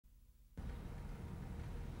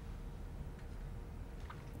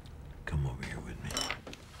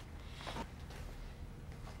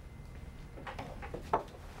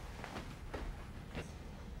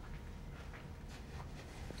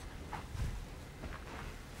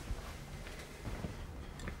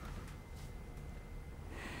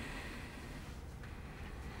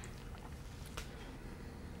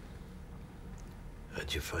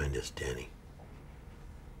How'd you find us, Danny?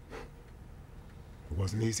 It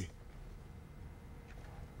wasn't easy.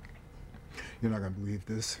 You're not gonna believe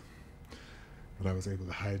this, but I was able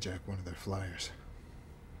to hijack one of their flyers.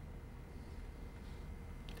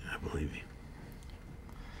 I believe you.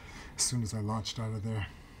 As soon as I launched out of there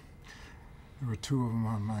were two of them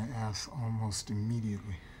on my ass almost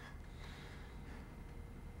immediately.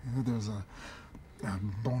 There's a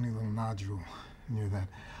bony little nodule near that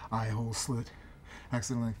eye hole slit.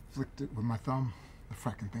 Accidentally flicked it with my thumb. The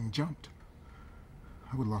fracking thing jumped.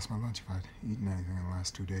 I would have lost my lunch if I'd eaten anything in the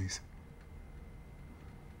last 2 days.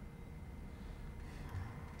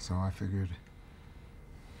 So I figured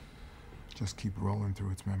just keep rolling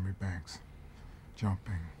through its memory banks,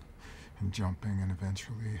 jumping and jumping, and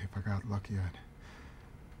eventually, if I got lucky, I'd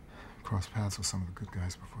cross paths with some of the good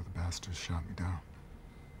guys before the bastards shot me down.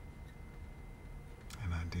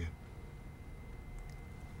 And I did.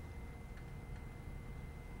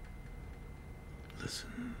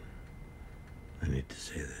 Listen, I need to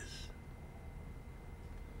say this.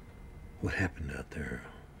 What happened out there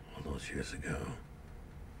all those years ago?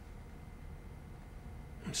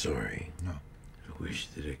 I'm sorry. No. I wish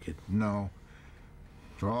that I could... No.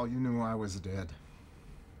 For all you knew, I was dead.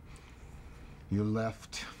 You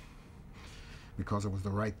left because it was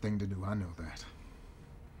the right thing to do. I know that.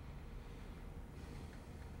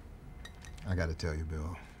 I gotta tell you,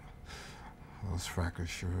 Bill, those frackers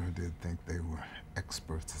sure did think they were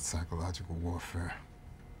experts at psychological warfare.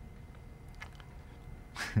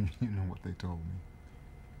 You know what they told me?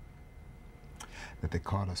 That they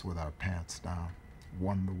caught us with our pants down,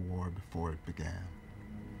 won the war before it began,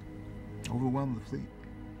 overwhelmed the fleet,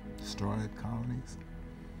 destroyed colonies,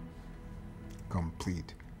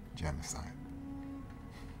 complete genocide.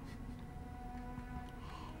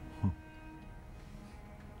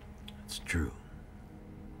 It's true.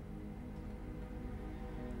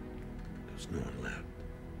 There's no one left.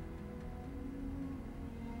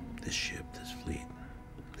 This ship, this fleet,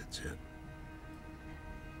 that's it.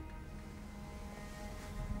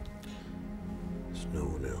 There's no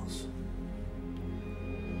one else.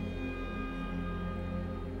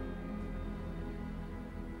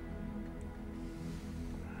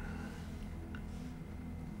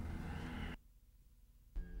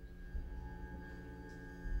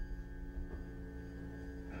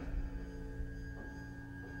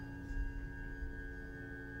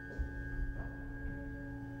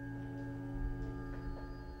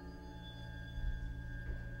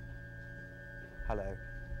 Hello.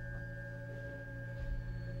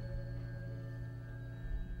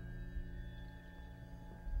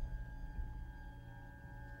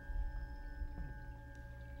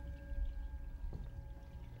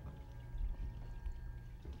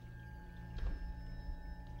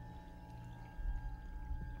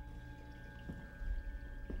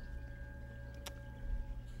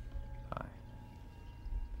 Hi.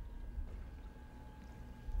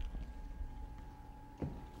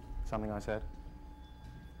 Something I said?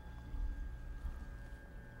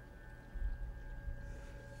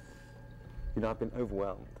 You know, I've been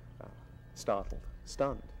overwhelmed, startled,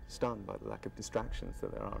 stunned by the lack of distractions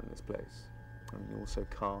that there are in this place. I mean, you're all so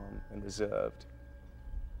calm and reserved.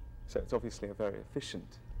 So it's obviously a very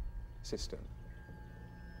efficient system.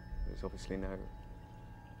 There's obviously no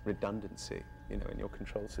redundancy, you know, in your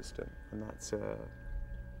control system, and that's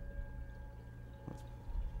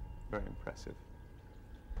very impressive.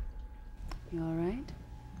 You all right?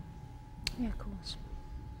 Yeah, of course.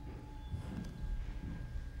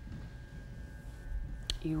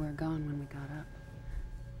 You were gone when we got up.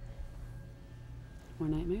 More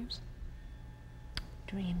nightmares?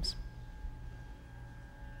 Dreams.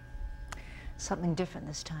 Something different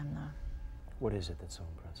this time, though. What is it that's so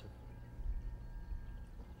impressive?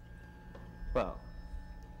 Well,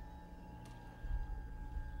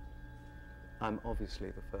 I'm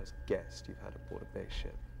obviously the first guest you've had aboard a base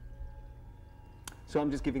ship. So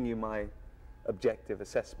I'm just giving you my objective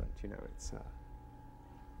assessment. You know, it's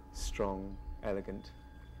strong, elegant,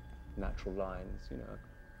 natural lines, you know.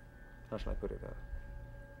 How shall I put it?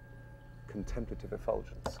 Contemplative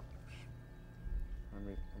effulgence.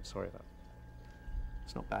 I'm sorry about that.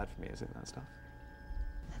 It's not bad for me, is it, that stuff?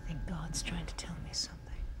 I think God's trying to tell me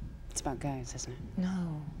something. It's about Gaius, isn't it?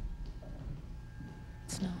 No.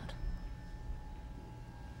 It's not.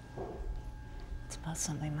 It's about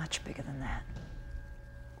something much bigger than that.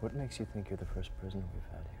 What makes you think you're the first prisoner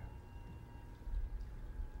we've had here?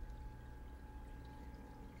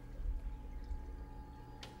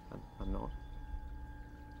 I'm not.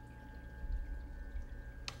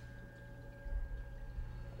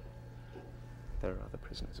 There are other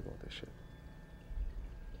prisoners aboard this ship.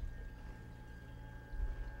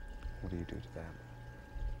 What do you do to them?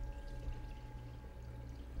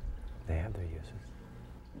 They have their uses.